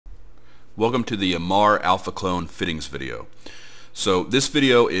Welcome to the Amarr Alpha Clone fittings video. So this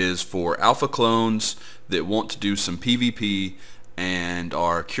video is for Alpha Clones that want to do some PvP and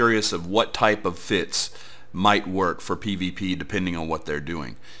are curious of what type of fits might work for PvP depending on what they're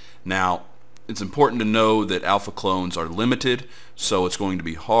doing. Now, it's important to know that Alpha Clones are limited, so it's going to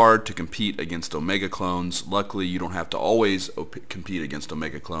be hard to compete against Omega Clones. Luckily, you don't have to always compete against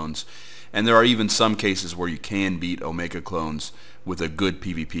Omega Clones, and there are even some cases where you can beat Omega Clones with a good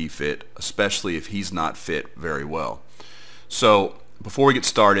PvP fit, especially if he's not fit very well. So before we get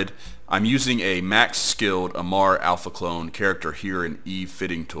started, I'm using a max skilled Amarr Alpha Clone character here in Eve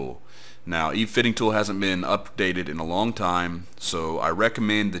Fitting Tool. Now, Eve Fitting Tool hasn't been updated in a long time, so I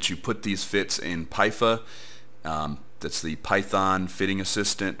recommend that you put these fits in Python. That's the Python Fitting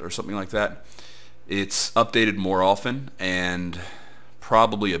Assistant or something like that. It's updated more often and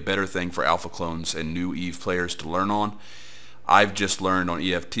probably a better thing for Alpha Clones and new Eve players to learn on. I've just learned on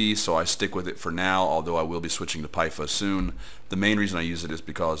EFT, so I stick with it for now, although I will be switching to Python soon. The main reason I use it is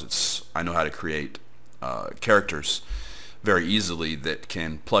because I know how to create characters very easily that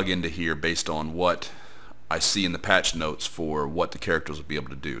can plug into here based on what I see in the patch notes for what the characters will be able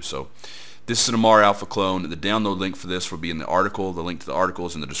to do. So this is an Amarr Alpha Clone. The download link for this will be in the article. The link to the article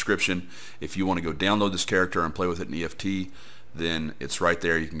is in the description. If you want to go download this character and play with it in EFT, then it's right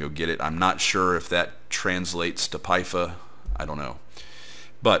there. You can go get it. I'm not sure if that translates to Python. I don't know.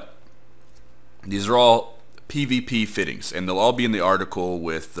 But these are all PvP fittings, and they'll all be in the article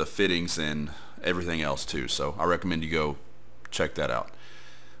with the fittings and everything else too. So I recommend you go check that out.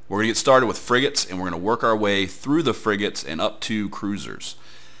 We're going to get started with frigates, and we're going to work our way through the frigates and up to cruisers.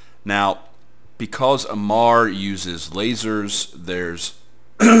 Now, because Amarr uses lasers, there's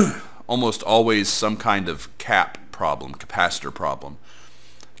almost always some kind of cap problem, capacitor problem.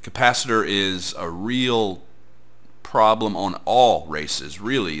 Capacitor is a real problem on all races.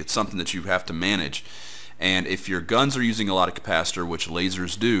 Really, it's something that you have to manage, and if your guns are using a lot of capacitor, which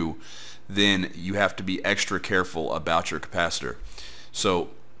lasers do, then you have to be extra careful about your capacitor. So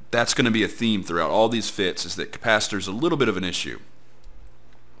that's going to be a theme throughout all these fits, is that capacitor is a little bit of an issue,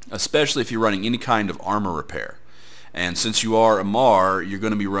 especially if you're running any kind of armor repair. And since you are Amarr, you're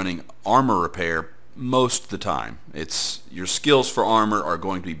going to be running armor repair most of the time. Your skills for armor are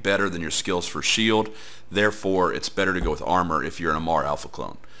going to be better than your skills for shield. Therefore, it's better to go with armor if you're an Amarr Alpha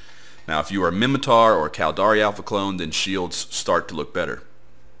Clone. Now, if you are a Mimitar or a Caldari Alpha Clone, then shields start to look better.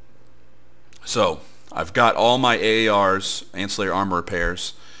 So I've got all my AARs, ancillary armor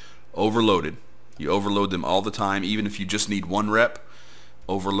repairs, overloaded. You overload them all the time, even if you just need one rep.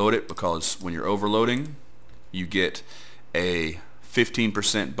 Overload it, because when you're overloading, you get a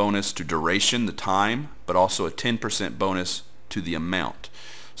 15% bonus to duration, the time, but also a 10% bonus to the amount.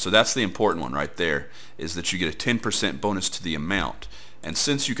 So that's the important one right there, is that you get a 10% bonus to the amount. And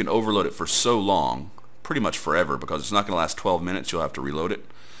since you can overload it for so long, pretty much forever, because it's not going to last 12 minutes, you'll have to reload it.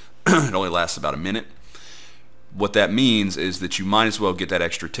 It only lasts about a minute. What that means is that you might as well get that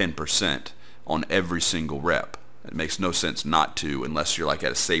extra 10% on every single rep. It makes no sense not to, unless you're like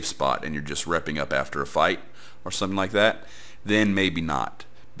at a safe spot and you're just repping up after a fight or something like that. Then maybe not,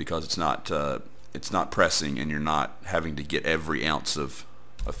 because it's not pressing and you're not having to get every ounce of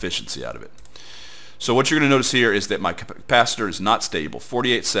efficiency out of it. So what you're going to notice here is that my capacitor is not stable.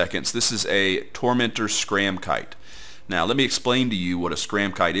 48 seconds. This is a Tormentor scram kite. Now let me explain to you what a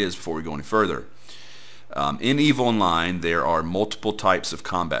scram kite is before we go any further. In EVE Online, there are multiple types of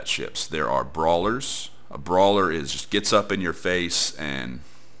combat ships. There are brawlers. A brawler just gets up in your face and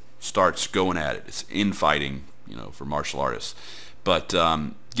starts going at it. It's infighting, for martial artists. But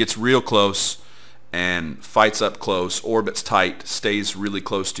gets real close and fights up close, orbits tight, stays really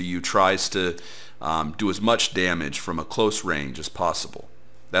close to you, tries to do as much damage from a close range as possible.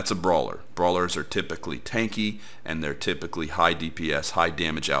 That's a brawler. Brawlers are typically tanky, and they're typically high DPS, high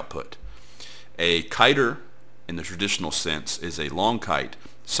damage output. A kiter, in the traditional sense, is a long kite,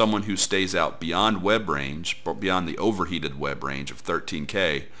 someone who stays out beyond web range, beyond the overheated web range of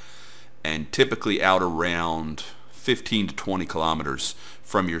 13K, and typically out around 15 to 20 kilometers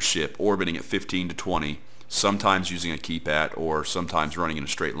from your ship, orbiting at 15 to 20, sometimes using a keep at, or sometimes running in a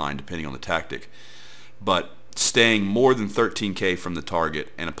straight line depending on the tactic, but staying more than 13K from the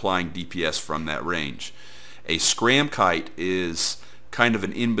target and applying DPS from that range. A scram kite is kind of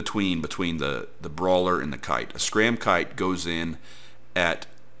an in-between between the brawler and the kite. A scram kite goes in at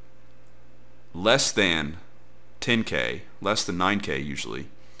less than 10K, less than 9K usually,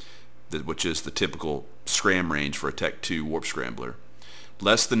 which is the typical scram range for a Tech 2 Warp Scrambler.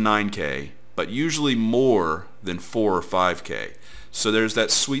 Less than 9K, but usually more than 4 or 5K. So there's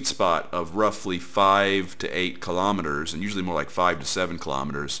that sweet spot of roughly 5 to 8 kilometers, and usually more like 5 to 7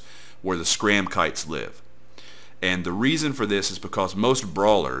 kilometers, where the scram kites live. And the reason for this is because most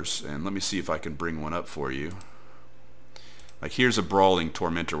brawlers, and let me see if I can bring one up for you. Like here's a brawling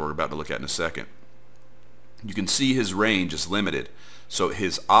Tormentor we're about to look at in a second. You can see his range is limited. So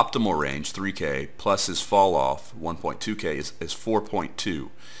his optimal range, 3K, plus his fall off, 1.2K, is 4.2.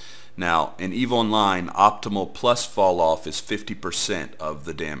 Now, in EVE Online, optimal plus fall off is 50% of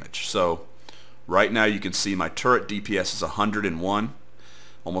the damage. So right now you can see my turret DPS is 101,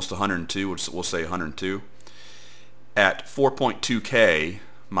 almost 102, we'll say 102. At 4.2K,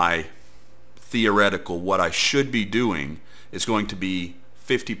 my theoretical, what I should be doing is going to be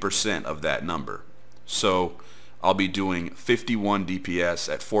 50% of that number. So I'll be doing 51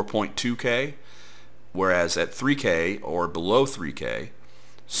 DPS at 4.2K, whereas at 3K or below 3K,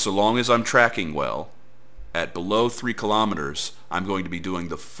 so long as I'm tracking well, at below 3 kilometers, I'm going to be doing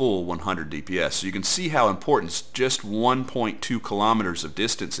the full 100 DPS. So you can see how important just 1.2 kilometers of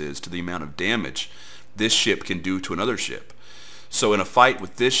distance is to the amount of damage this ship can do to another ship. So in a fight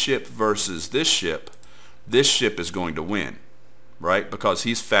with this ship versus this ship is going to win, right? Because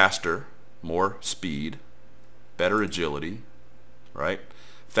he's faster, more speed, better agility, right?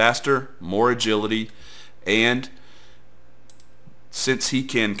 Faster, more agility, and since he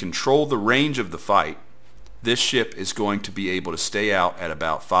can control the range of the fight, this ship is going to be able to stay out at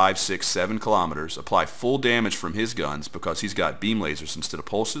about 5, 6, 7 kilometers, apply full damage from his guns because he's got beam lasers instead of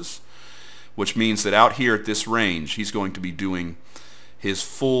pulses, which means that out here at this range, he's going to be doing his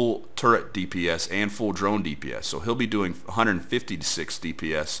full turret DPS and full drone DPS. So he'll be doing 156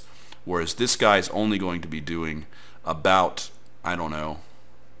 DPS, whereas this guy's only going to be doing about, I don't know,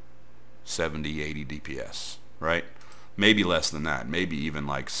 70, 80 DPS, right? Maybe less than that, maybe even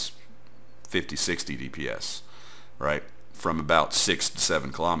like 50, 60 DPS, right? From about 6 to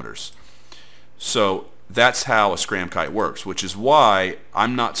 7 kilometers. So that's how a scram kite works, which is why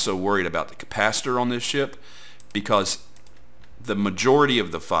I'm not so worried about the capacitor on this ship, because the majority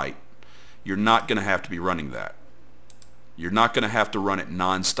of the fight, you're not going to have to be running that. You're not going to have to run it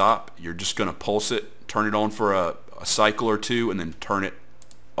non-stop. You're just going to pulse it, turn it on for a cycle or two, and then turn it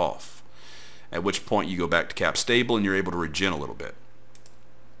off. At which point you go back to cap stable and you're able to regen a little bit.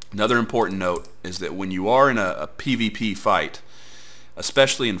 Another important note is that when you are in a PvP fight,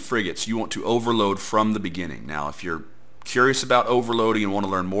 especially in frigates, you want to overload from the beginning. Now, if you're curious about overloading and want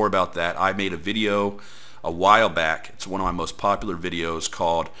to learn more about that, I made a video a while back. It's one of my most popular videos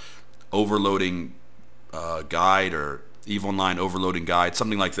called Overloading Guide or EVE Online Overloading Guide,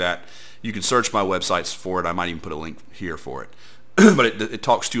 something like that. You can search my websites for it. I might even put a link here for it. But it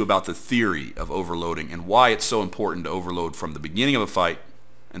talks to you about the theory of overloading and why it's so important to overload from the beginning of a fight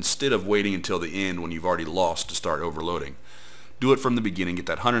instead of waiting until the end when you've already lost to start overloading. Do it from the beginning. Get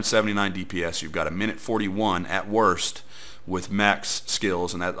that 179 DPS. You've got a minute 41 at worst with max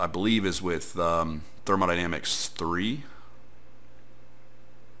skills, and that I believe is with Thermodynamics 3.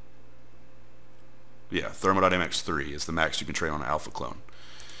 Yeah, Thermodynamics 3 is the max you can train on an Alpha Clone.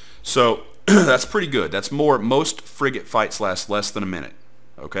 So that's pretty good. That's more. Most frigate fights last less than a minute.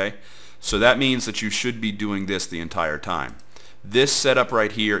 Okay, so that means that you should be doing this the entire time. This setup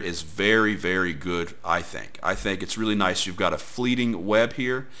right here is very, very good, I think. I think it's really nice. You've got a fleeting web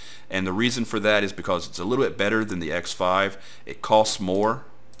here, and the reason for that is because it's a little bit better than the X5. It costs more.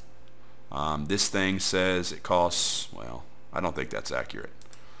 This thing says it costs, well, I don't think that's accurate.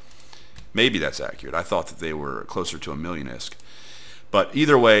 Maybe that's accurate. I thought that they were closer to $1 million-isk. But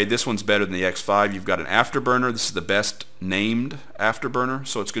either way, this one's better than the X5. You've got an afterburner. This is the best named afterburner,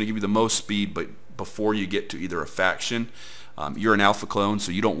 so it's going to give you the most speed, but before you get to either a faction. You're an Alpha Clone,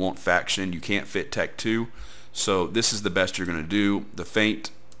 so you don't want faction. You can't fit Tech 2, so this is the best you're going to do. The Feint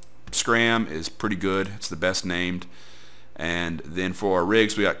Scram is pretty good. It's the best named. And then for our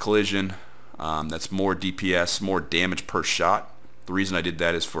rigs, we got Collision. That's more DPS, more damage per shot. The reason I did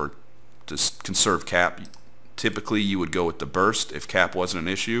that is to conserve cap. Typically, you would go with the burst if cap wasn't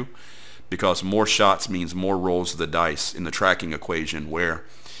an issue, because more shots means more rolls of the dice in the tracking equation, where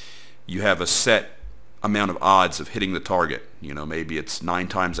you have a set amount of odds of hitting the target. You know, maybe it's 9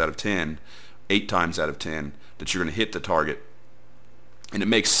 times out of 10, 8 times out of 10 that you're going to hit the target. And it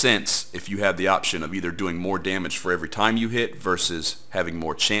makes sense if you have the option of either doing more damage for every time you hit versus having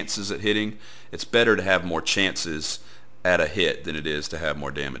more chances at hitting. It's better to have more chances at a hit than it is to have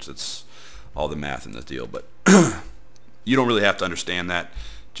more damage. That's all the math in the deal, but you don't really have to understand that.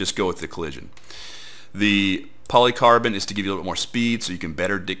 Just go with the collision. The polycarbon is to give you a little bit more speed so you can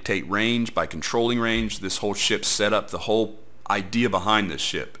better dictate range by controlling range. This whole ship's setup, the whole idea behind this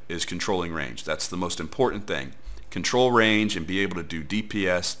ship is controlling range. That's the most important thing. control range and be able to do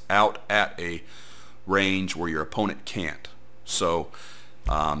DPS out at a range where your opponent can't. So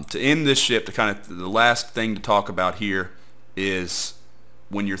to end this ship, the last thing to talk about here is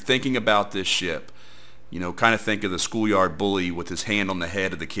when you're thinking about this ship, kind of think of the schoolyard bully with his hand on the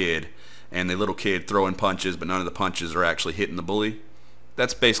head of the kid and the little kid throwing punches, but none of the punches are actually hitting the bully.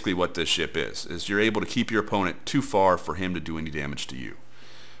 That's basically what this ship is you're able to keep your opponent too far for him to do any damage to you.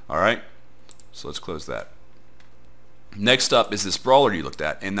 Alright, so let's close that. Next up is this brawler you looked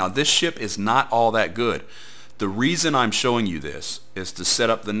at, and now this ship is not all that good. The reason I'm showing you this is to set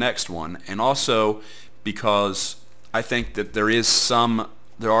up the next one, and also because I think that there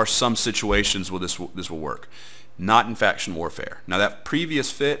are some situations where this will work. Not in faction warfare. Now that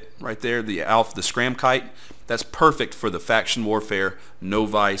previous fit right there, the scram kite, that's perfect for the faction warfare, no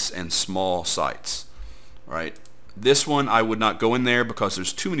vice, and small sites. Right? This one I would not go in there because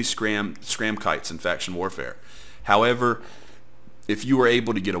there's too many scram kites in faction warfare. However, if you were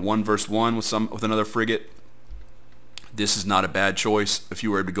able to get a 1 versus 1 with another frigate, this is not a bad choice. If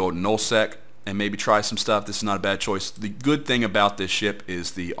you were able to go nullsec and maybe try some stuff, this is not a bad choice. The good thing about this ship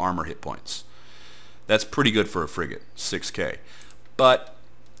is the armor hit points. That's pretty good for a frigate, 6K. But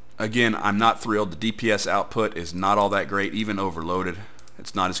again, I'm not thrilled. The DPS output is not all that great, even overloaded.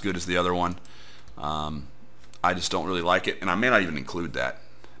 It's not as good as the other one. I just don't really like it, and I may not even include that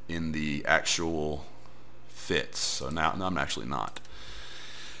in the actual fits. So now I'm actually not.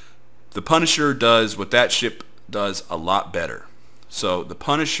 The Punisher does what that ship does a lot better. So the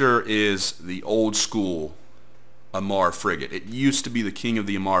Punisher is the old school Amarr frigate. It used to be the king of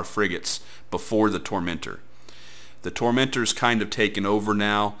the Amarr frigates before the Tormentor. The Tormentor's kind of taken over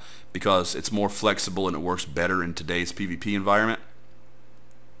now because it's more flexible and it works better in today's PvP environment.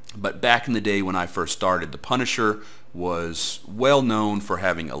 But back in the day when I first started, the Punisher was well known for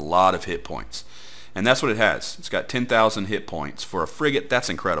having a lot of hit points. And that's what it has. It's got 10,000 hit points. For a frigate, that's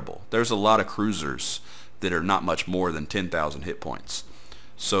incredible. There's a lot of cruisers that are not much more than 10,000 hit points.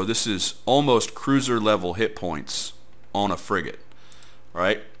 So this is almost cruiser level hit points on a frigate,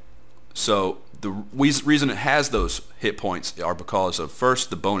 right? So the reason it has those hit points are because of,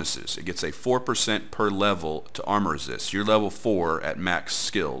 first, the bonuses. It gets a 4% per level to armor resist. You're level 4 at max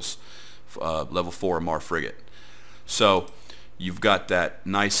skills, level 4 Amarr frigate. So you've got that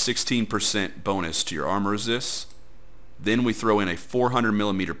nice 16% bonus to your armor resist. Then we throw in a 400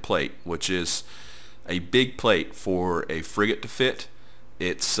 millimeter plate, which is a big plate for a frigate to fit.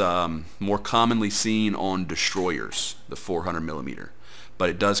 It's more commonly seen on destroyers, the 400 millimeter, but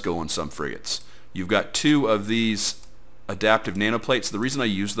it does go on some frigates. You've got 2 of these adaptive nanoplates. The reason I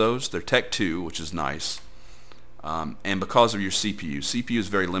use those, they're Tech 2, which is nice, and because of your CPU. CPU is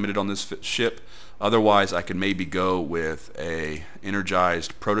very limited on this ship. Otherwise, I could maybe go with a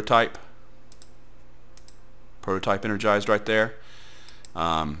energized prototype. Prototype energized right there.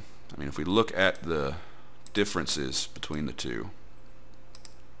 I mean, if we look at the differences between the two,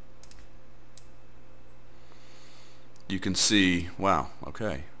 you can see, wow,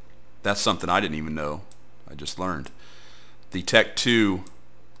 okay, that's something I didn't even know. I just learned. The Tech 2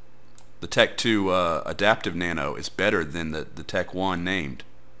 adaptive nano is better than the Tech 1 named.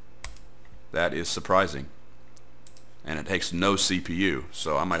 That is surprising. And it takes no CPU,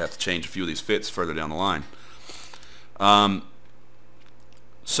 so I might have to change a few of these fits further down the line.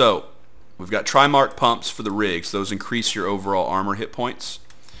 So we've got Trimark pumps for the rigs. Those increase your overall armor hit points.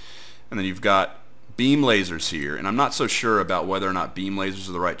 And then you've got beam lasers here, and I'm not so sure about whether or not beam lasers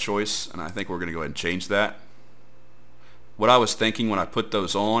are the right choice, and I think we're going to go ahead and change that. What I was thinking when I put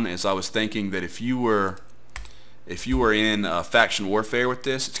those on is I was thinking that if you were in faction warfare with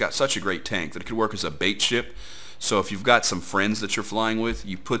this, it's got such a great tank that it could work as a bait ship. So if you've got some friends that you're flying with,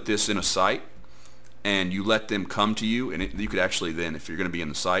 you put this in a site and you let them come to you, and you could actually then, if you're going to be in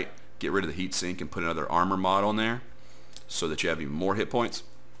the site, get rid of the heat sink and put another armor mod on there so that you have even more hit points.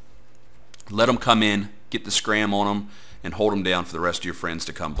 Let them come in, get the scram on them, and hold them down for the rest of your friends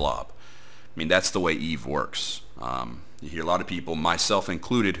to come blob. I mean, that's the way EVE works. You hear a lot of people, myself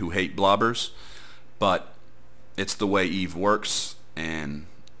included, who hate blobbers, but it's the way EVE works, and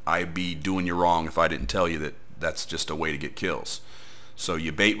I'd be doing you wrong if I didn't tell you that that's just a way to get kills. So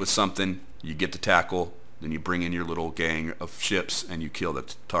you bait with something, you get the tackle, then you bring in your little gang of ships and you kill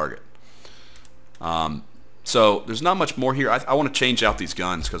the target. So there's not much more here. I want to change out these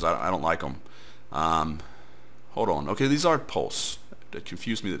guns because I don't like them. Hold on. Okay, these are pulse. It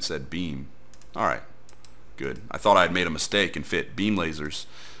confused me that it said beam. Alright, good. I thought I had made a mistake and fit beam lasers,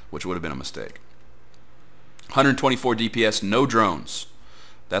 which would have been a mistake. 124 DPS, no drones.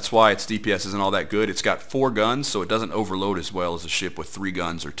 That's why its DPS isn't all that good. It's got 4 guns, so it doesn't overload as well as a ship with 3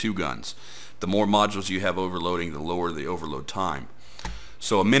 guns or 2 guns. The more modules you have overloading, the lower the overload time.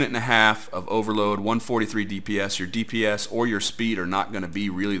 So a minute and a half of overload, 143 DPS. Your DPS or your speed are not going to be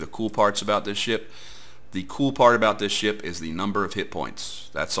really the cool parts about this ship. The cool part about this ship is the number of hit points.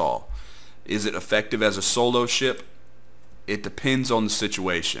 That's all. Is it effective as a solo ship? It depends on the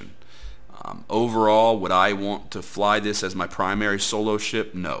situation. Overall, would I want to fly this as my primary solo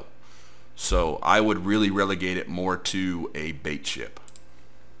ship? No. So I would really relegate it more to a bait ship.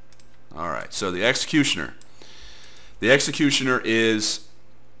 Alright, so the Executioner. The Executioner is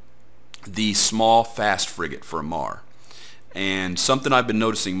the small fast frigate for Amarr. And something I've been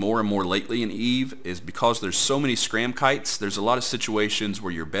noticing more and more lately in EVE is because there's so many scram kites, there's a lot of situations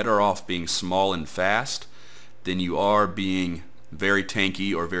where you're better off being small and fast than you are being very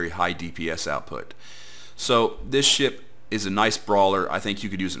tanky or very high DPS output. So this ship is a nice brawler. I think you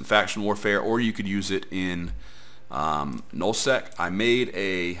could use it in faction warfare, or you could use it in nullsec. I made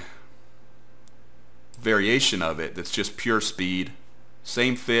a variation of it that's just pure speed,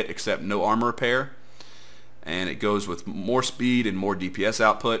 same fit except no armor repair, and it goes with more speed and more DPS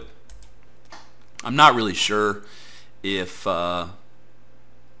output. I'm not really sure if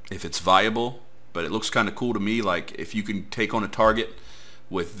it's viable, but it looks kind of cool to me. Like if you can take on a target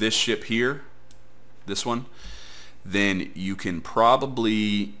with this ship here, this one, then you can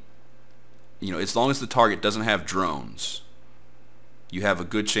probably, you know, as long as the target doesn't have drones, you have a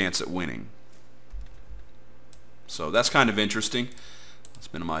good chance at winning. So that's kind of interesting.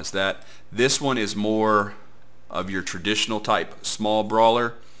 Let's minimize that. This one is more of your traditional type small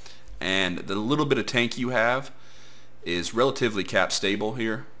brawler, and the little bit of tank you have is relatively cap stable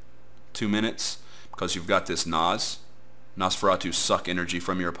here, 2 minutes, because you've got this Nosferatu suck energy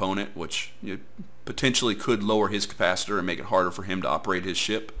from your opponent, which potentially could lower his capacitor and make it harder for him to operate his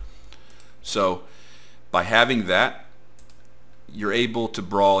ship. So by having that, you're able to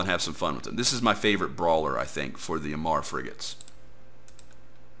brawl and have some fun with them. This is my favorite brawler, I think, for the Amarr frigates.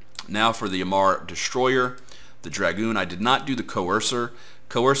 Now for the Amarr destroyer, the Dragoon. I did not do the Coercer.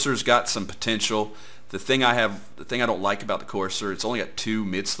 Coercer's got some potential. The thing I don't like about the Coercer, it's only got 2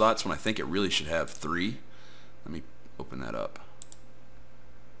 mid slots when I think it really should have 3. Let me open that up.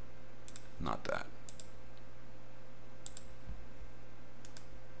 Not that.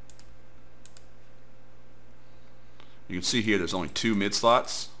 You can see here there's only 2 mid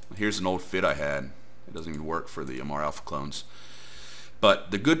slots. Here's an old fit I had. It doesn't even work for the Amarr Alpha Clones.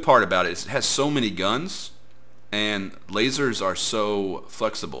 But the good part about it is it has so many guns, and lasers are so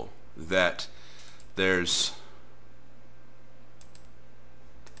flexible that there's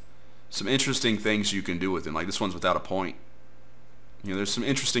some interesting things you can do with them. Like this one's without a point. You know, there's some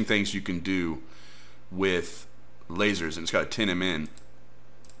interesting things you can do with lasers, and it's got a 10 MN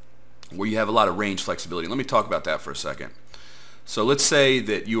where you have a lot of range flexibility. Let me talk about that for a second. So let's say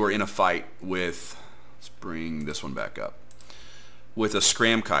that you are in a fight with, let's bring this one back up, with a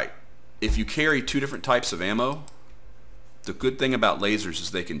scram kite. If you carry 2 different types of ammo, the good thing about lasers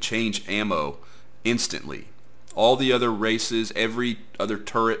is they can change ammo instantly. All the other races, every other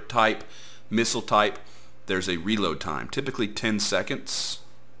turret type, missile type, there's a reload time, typically 10 seconds,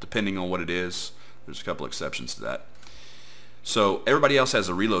 depending on what it is. There's a couple exceptions to that. So everybody else has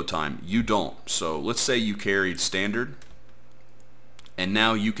a reload time. You don't. So let's say you carried standard, and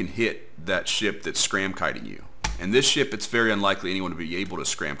now you can hit that ship that's scram kiting you. And this ship, it's very unlikely anyone to be able to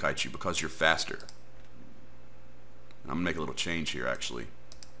scram kite you because you're faster. I'm going to make a little change here, actually.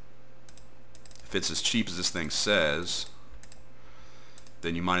 If it's as cheap as this thing says,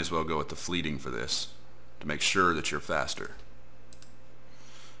 then you might as well go with the fleeting for this to make sure that you're faster.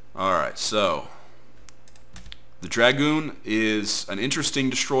 Alright, so the Dragoon is an interesting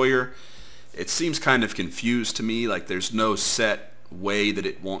destroyer. It seems kind of confused to me, like there's no set way that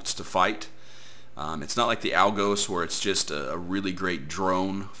it wants to fight. It's not like the Algos where it's just a really great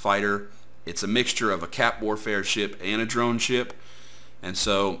drone fighter. It's a mixture of a cap warfare ship and a drone ship, and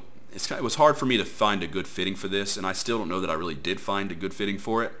so it was hard for me to find a good fitting for this, and I still don't know that I really did find a good fitting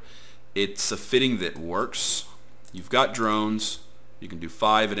for it. It's a fitting that works. You've got drones. You can do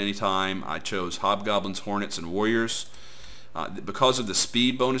 5 at any time. I chose Hobgoblins, Hornets, and Warriors. Because of the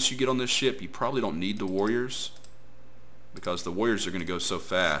speed bonus you get on this ship, you probably don't need the Warriors, because the Warriors are going to go so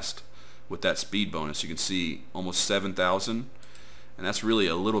fast with that speed bonus. You can see almost 7,000, and that's really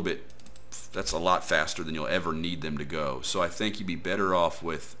a little bit, that's a lot faster than you'll ever need them to go. So I think you'd be better off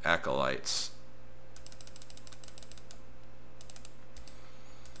with Acolytes.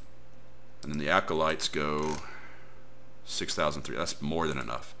 And then the Acolytes go 6,003. That's more than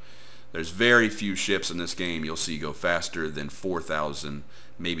enough. There's very few ships in this game you'll see go faster than 4,000,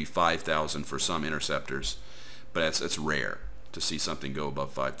 maybe 5,000 for some interceptors, but it's rare. to see something go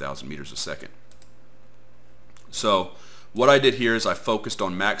above 5,000 meters a second. So what I did here is I focused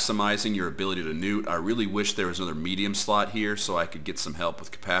on maximizing your ability to newt. I really wish there was another medium slot here so I could get some help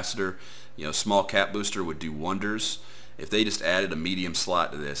with capacitor. You know, small cap booster would do wonders. If they just added a medium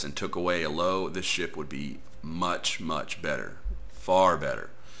slot to this and took away a low, this ship would be much, much better. Far better.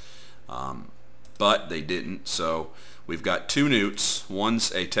 But they didn't, so we've got two newts.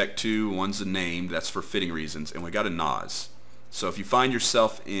 One's a Tech 2, one's a named. That's for fitting reasons. And we got a NOS. So if you find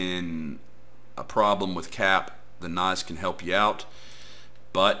yourself in a problem with cap, the NOS can help you out.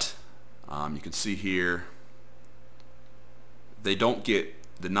 But you can see here, they don't get,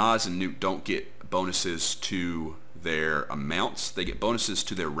 the NOS and newt don't get bonuses to their amounts. They get bonuses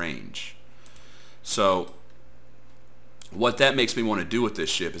to their range. So what that makes me want to do with this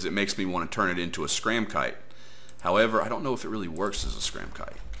ship is it makes me want to turn it into a scram kite. However, I don't know if it really works as a scram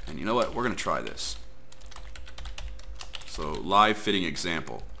kite. And you know what? We're going to try this. So live fitting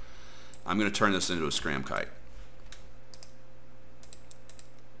example. I'm going to turn this into a scram kite.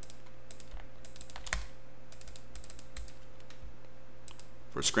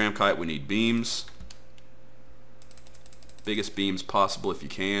 For a scram kite we need beams. Biggest beams possible if you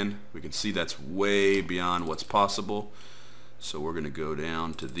can. We can see that's way beyond what's possible. So we're going to go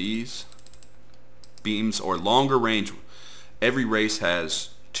down to these beams or longer range. Every race has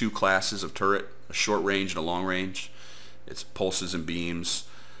two classes of turret, a short range and a long range. It's pulses and beams,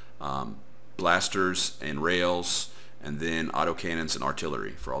 blasters and rails, and then autocannons and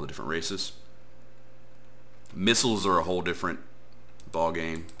artillery for all the different races. Missiles are a whole different ball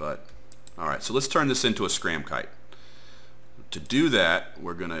game, but alright, so let's turn this into a scram kite. To do that,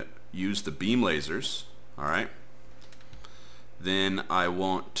 we're going to use the beam lasers. Alright. Then I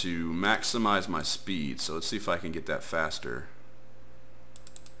want to maximize my speed. So let's see if I can get that faster.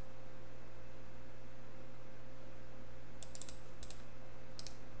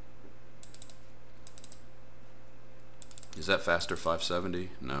 Is that faster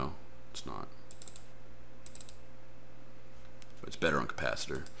 570? No, it's not. It's better on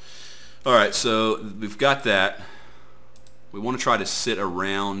capacitor. Alright, so we've got that. We want to try to sit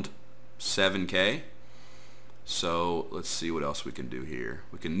around 7K. So let's see what else we can do here.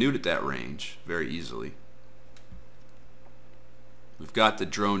 We can newt at that range very easily. We've got the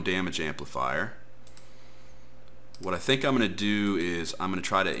drone damage amplifier. What I think I'm going to do is I'm going to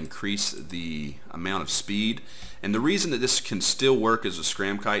try to increase the amount of speed. And the reason that this can still work as a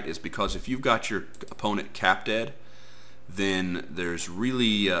scram kite is because if you've got your opponent cap dead, then there's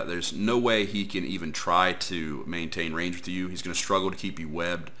really there's no way he can even try to maintain range with you. He's going to struggle to keep you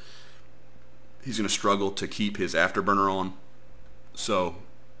webbed. He's going to struggle to keep his afterburner on. So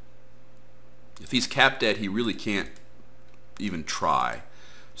if he's cap dead, he really can't even try.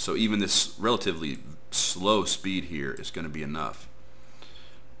 So even this relatively slow speed here is going to be enough.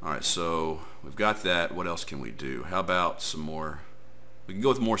 Alright, so we've got that. What else can we do? How about some more? We can go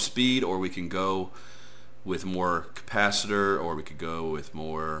with more speed, or we can go with more capacitor, or we could go with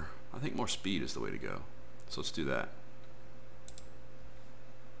more, I think more speed is the way to go. So let's do that.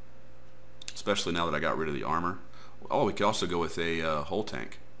 Especially now that I got rid of the armor. Oh, we could also go with a hull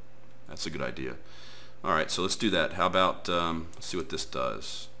tank. That's a good idea. Alright, so let's do that. How about, let's see what this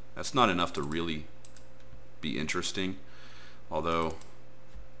does. That's not enough to really be interesting. Although,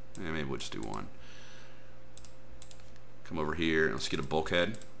 maybe we'll just do one. Come over here and let's get a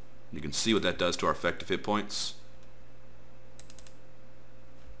bulkhead. You can see what that does to our effective hit points.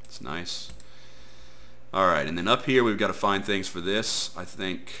 It's nice. Alright, and then up here we've got to find things for this. I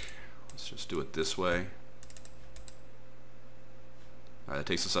think, let's just do it this way. Alright, that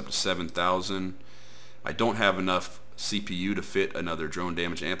takes us up to 7,000. I don't have enough CPU to fit another drone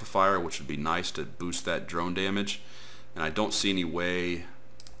damage amplifier, which would be nice to boost that drone damage. And I don't see any way,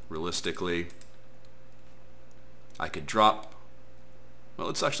 realistically, I could drop. Well,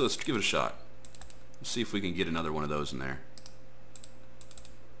 let's give it a shot. Let's see if we can get another one of those in there.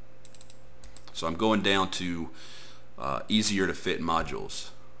 So I'm going down to easier to fit modules.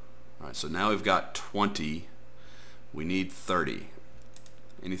 Alright, so now we've got 20. We need 30.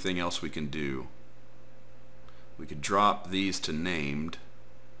 Anything else we can do? We could drop these to named,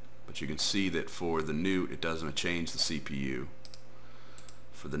 but you can see that for the newt it doesn't change the CPU.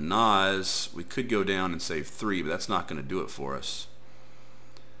 For the NOS, we could go down and save 3, but that's not going to do it for us.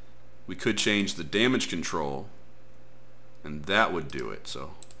 We could change the damage control, and that would do it.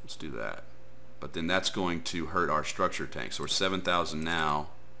 So let's do that. But then that's going to hurt our structure tank. So we're 7,000 now.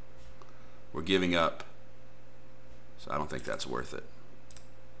 We're giving up. So I don't think that's worth it.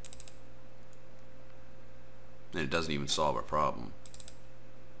 And it doesn't even solve our problem.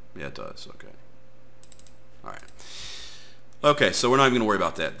 Yeah, it does. Okay. Alright. Okay, so we're not even going to worry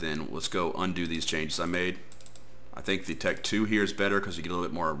about that then. Let's go undo these changes I made. I think the Tech 2 here is better because you get a little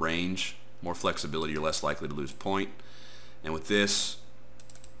bit more range, more flexibility, you're less likely to lose point. And with this,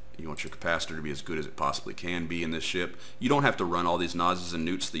 you want your capacitor to be as good as it possibly can be in this ship. You don't have to run all these nozzles and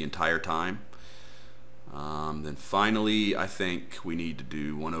newts the entire time. Then finally, I think we need to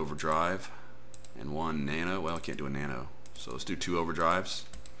do 1 overdrive and 1 nano. Well, I can't do a nano, so let's do 2 overdrives.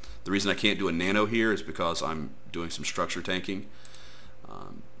 The reason I can't do a nano here is because I'm doing some structure tanking,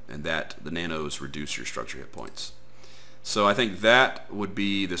 and that the nanos reduce your structure hit points. So I think that would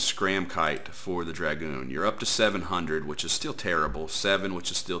be the scram kite for the Dragoon. You're up to 700, which is still terrible. 7, which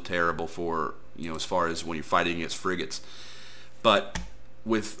is still terrible for, you know, as far as when you're fighting against frigates. But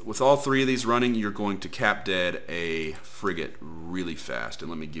with all 3 of these running, you're going to cap dead a frigate really fast. And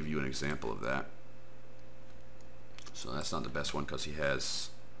let me give you an example of that. So that's not the best one because he has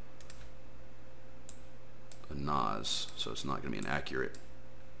a NOS, so it's not going to be an accurate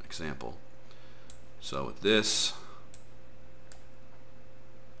example. So with this,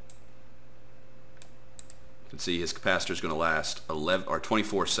 you can see his capacitor is going to last 11 or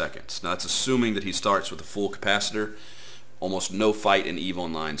 24 seconds. Now that's assuming that he starts with a full capacitor. Almost no fight in EVE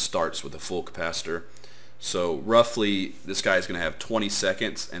Online starts with a full capacitor. So roughly this guy is going to have 20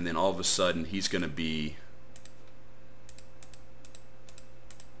 seconds, and then all of a sudden he's going to be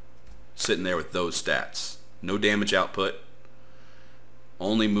sitting there with those stats. No damage output,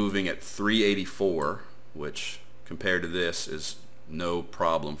 only moving at 384, which compared to this is no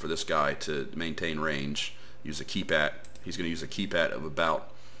problem for this guy to maintain range. Use a keypad. He's going to use a keypad of about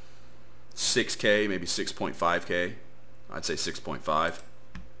 6K, maybe 6.5K. I'd say 6.5.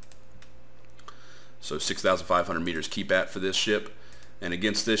 So 6,500 meters keypad for this ship. And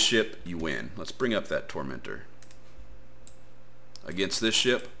against this ship, you win. Let's bring up that Tormentor. Against this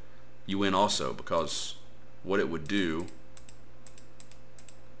ship, you win also, because what it would do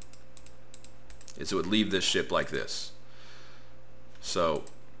is it would leave this ship like this. So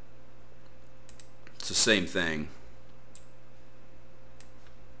it's the same thing.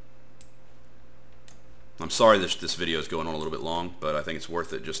 I'm sorry this video is going on a little bit long, but I think it's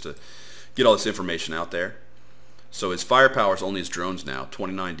worth it just to get all this information out there. So his firepower is only his drones now,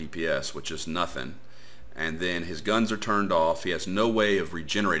 29 DPS, which is nothing. And then his guns are turned off. He has no way of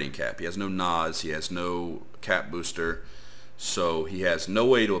regenerating cap. He has no NOS. He has no cap booster. So he has no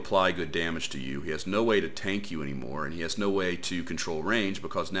way to apply good damage to you. He has no way to tank you anymore. And he has no way to control range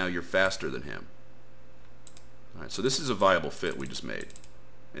because now you're faster than him. Alright, so this is a viable fit we just made.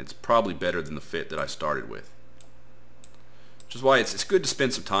 It's probably better than the fit that I started with. Which is why it's good to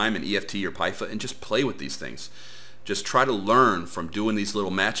spend some time in EFT or PIFA and just play with these things. Just try to learn from doing these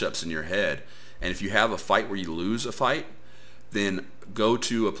little matchups in your head. And if you have a fight where you lose a fight, then go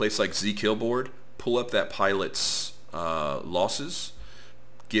to a place like ZKillboard, pull up that pilot's losses,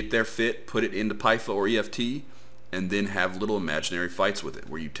 get their fit, put it into PIFA or EFT, and then have little imaginary fights with it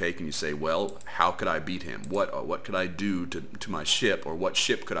where you take and you say, well, how could I beat him? What could I do to my ship, or what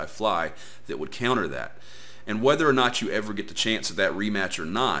ship could I fly that would counter that? And whether or not you ever get the chance at that rematch or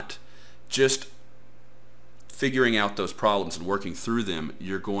not, just figuring out those problems and working through them,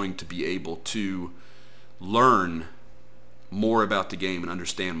 you're going to be able to learn more about the game and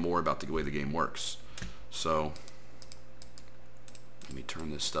understand more about the way the game works. So let me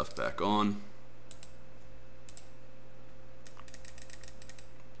turn this stuff back on.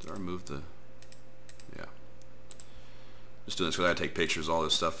 Did I remove the... Yeah. Just doing this because I had to take pictures of all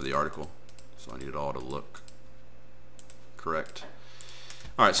this stuff for the article. So I need it all to look correct.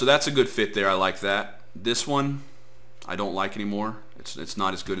 Alright, so that's a good fit there. I like that. This one I don't like anymore. It's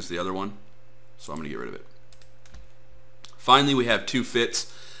not as good as the other one. So I'm going to get rid of it. Finally, we have 2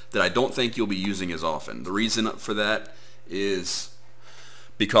 fits that I don't think you'll be using as often. The reason for that is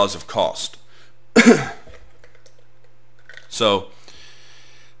because of cost. So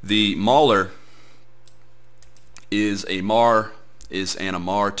the Mauler is an Amarr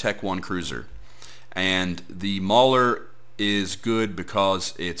Tech 1 cruiser, and the Mauler is good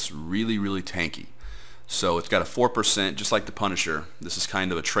because it's really, really tanky. So it's got a 4%, just like the Punisher. This is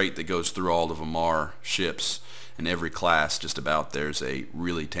kind of a trait that goes through all of Amarr ships. In every class, just about, there's a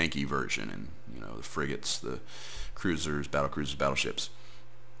really tanky version, and you know, the frigates, the cruisers, battleships.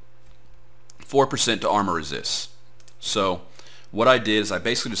 4% to armor resist. So what I did is I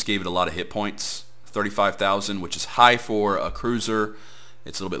basically just gave it a lot of hit points, 35,000, which is high for a cruiser.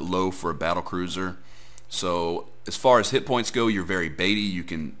 It's a little bit low for a battle cruiser. So as far as hit points go, you're very baity. You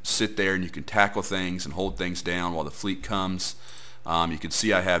can sit there and you can tackle things and hold things down while the fleet comes. You can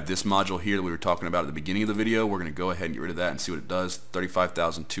see I have this module here that we were talking about at the beginning of the video. We're going to go ahead and get rid of that and see what it does.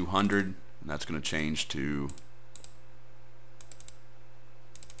 35,200, and that's going to change to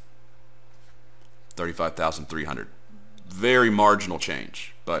 35,300. Very marginal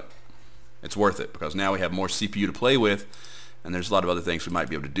change, but it's worth it because now we have more CPU to play with, and there's a lot of other things we might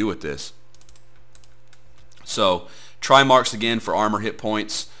be able to do with this. So try marks again for armor hit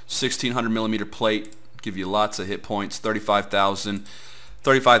points. 1600 millimeter plate, give you lots of hit points. 35,000.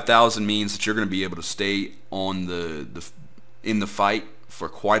 35,000 means that you're going to be able to stay on in the fight for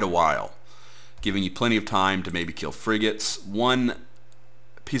quite a while, giving you plenty of time to maybe kill frigates. One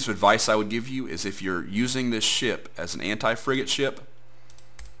piece of advice I would give you is if you're using this ship as an anti-frigate ship,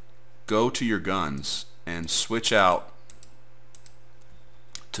 go to your guns and switch out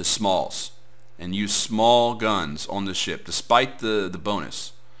to smalls and use small guns on the ship despite the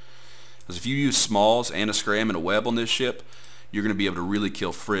bonus. Because if you use smalls and a scram and a web on this ship, you're going to be able to really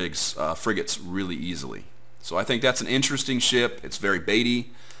kill frigates really easily. So I think that's an interesting ship. It's very baity.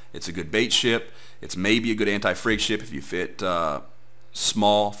 It's a good bait ship. It's maybe a good anti-frig ship if you fit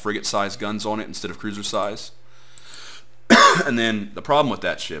small frigate-sized guns on it instead of cruiser size. And then the problem with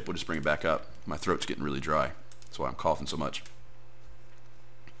that ship, we'll just bring it back up. My throat's getting really dry. That's why I'm coughing so much.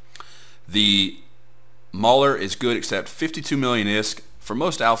 The Mauler is good, except 52 million ISK. For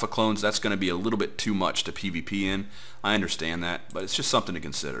most Alpha clones, that's going to be a little bit too much to PvP in. I understand that, but it's just something to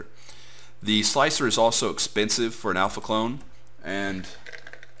consider. The Slicer is also expensive for an Alpha clone, and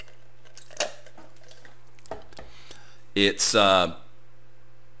it's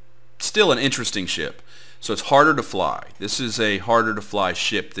still an interesting ship. So it's harder to fly. This is a harder to fly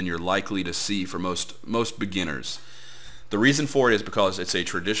ship than you're likely to see for most beginners. The reason for it is because it's a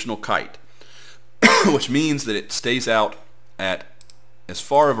traditional kite, which means that it stays out at as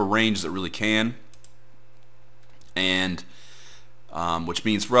far of a range as it really can, and which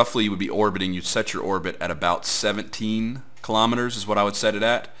means roughly you would be orbiting, you'd set your orbit at about 17 kilometers is what I would set it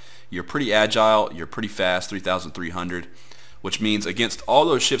at. You're pretty agile, you're pretty fast, 3,300, which means against all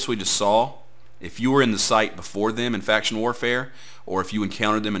those ships we just saw, if you were in the sight before them in faction warfare, or if you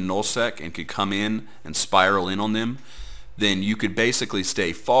encountered them in nullsec and could come in and spiral in on them, then you could basically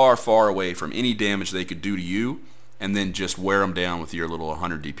stay far, far away from any damage they could do to you, and then just wear them down with your little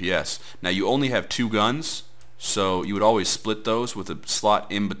 100 DPS. Now you only have 2 guns, so you would always split those with a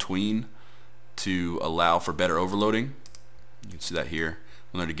slot in between to allow for better overloading. You can see that here.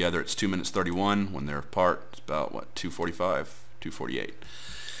 When they're together, it's 2 minutes 31. When they're apart, it's about, what, 2:45, 2:48.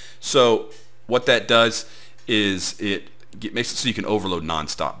 So what that does is it makes it so you can overload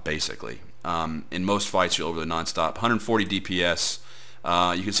nonstop, basically. In most fights, you'll overload nonstop. 140 DPS.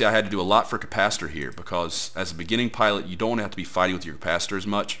 You can see I had to do a lot for capacitor here because as a beginning pilot, you don't have to be fighting with your capacitor as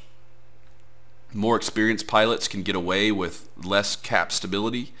much. More experienced pilots can get away with less cap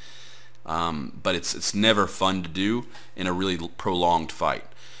stability, but it's never fun to do in a really prolonged fight.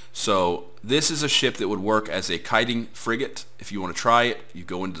 So this is a ship that would work as a kiting frigate. If you want to try it, you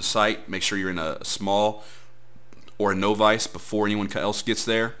go into the site, make sure you're in a small or a novice before anyone else gets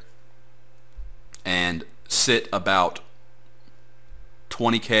there, and sit about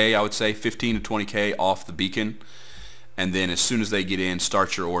 20K, I would say 15 to 20K off the beacon, and then as soon as they get in,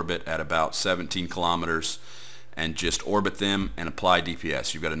 start your orbit at about 17 kilometers and just orbit them and apply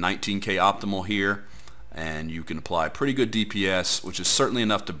DPS. You've got a 19K optimal here, and you can apply pretty good DPS, which is certainly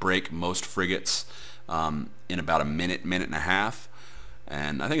enough to break most frigates in about a minute, minute and a half.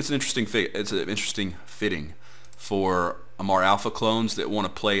 And I think it's an interesting fitting for Amarr Alpha clones that want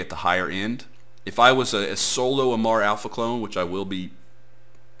to play at the higher end. If I was a solo Amarr Alpha clone, which I will be,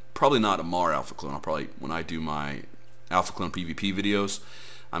 probably not Amarr Alpha clone, I'll probably, when I do my Alpha clone PvP videos,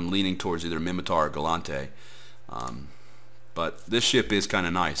 I'm leaning towards either Mimitar or Galante. But this ship is kind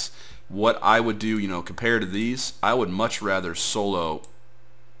of nice. What I would do, you know, compared to these, I would much rather solo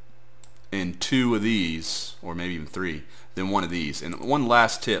in 2 of these, or maybe even 3, than 1 of these. And one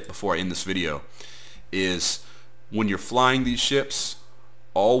last tip before I end this video is when you're flying these ships,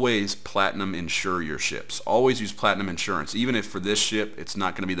 always platinum insure your ships. Always use platinum insurance. Even if for this ship it's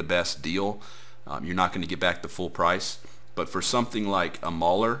not going to be the best deal, you're not going to get back the full price. But for something like a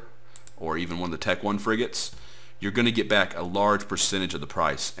Mauler or even one of the Tech 1 frigates, you're going to get back a large percentage of the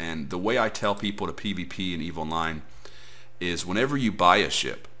price. And the way I tell people to PvP in EVE Online is whenever you buy a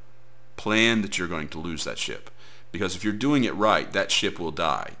ship, plan that you're going to lose that ship. Because if you're doing it right, that ship will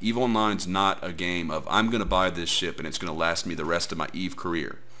die. EVE Online's not a game of I'm going to buy this ship and it's going to last me the rest of my EVE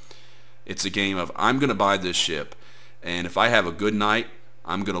career. It's a game of I'm going to buy this ship, and if I have a good night,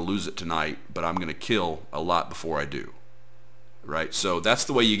 I'm going to lose it tonight, but I'm going to kill a lot before I do. Right? So that's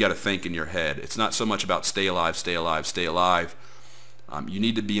the way you got to think in your head. It's not so much about stay alive, stay alive, stay alive. You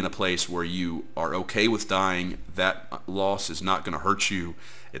need to be in a place where you are okay with dying. That loss is not going to hurt you.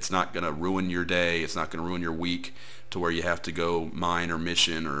 It's not going to ruin your day. It's not going to ruin your week to where you have to go mine or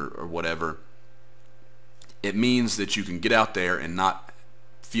mission or whatever. it means that you can get out there and not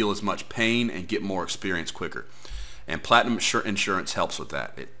feel as much pain and get more experience quicker. And Platinum Insurance helps with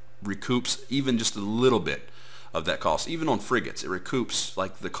that. It recoups even just a little bit of that cost. Even on frigates, it recoups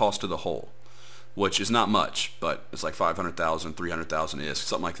like the cost of the hull, which is not much, but it's like 500,000, 300,000 ISK,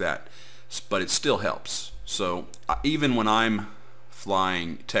 something like that. But it still helps. So even when I'm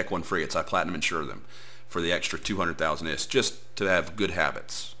flying Tech 1 frigates, I Platinum insure them for the extra 200,000 ISK, just to have good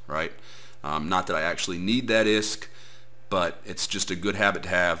habits, right? Not that I actually need that ISK, but it's just a good habit to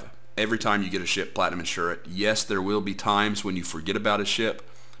have. Every time you get a ship, Platinum insure it. Yes, there will be times when you forget about a ship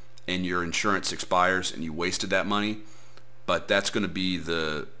and your insurance expires and you wasted that money, but that's going to be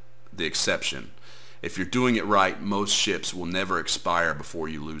the exception. If you're doing it right, most ships will never expire before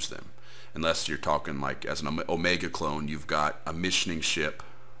you lose them, unless you're talking like as an Omega clone, you've got a missioning ship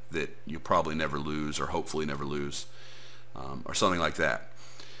that you'll probably never lose, or hopefully never lose, or something like that.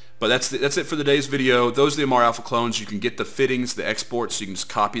 But that's it for today's video. Those are the Amarr Alpha Clones. You can get the fittings, the exports, so you can just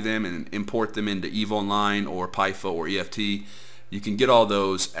copy them and import them into EVE Online or PIFA or EFT. You can get all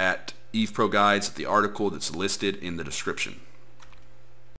those at EVE Pro Guides, at the article that's listed in the description.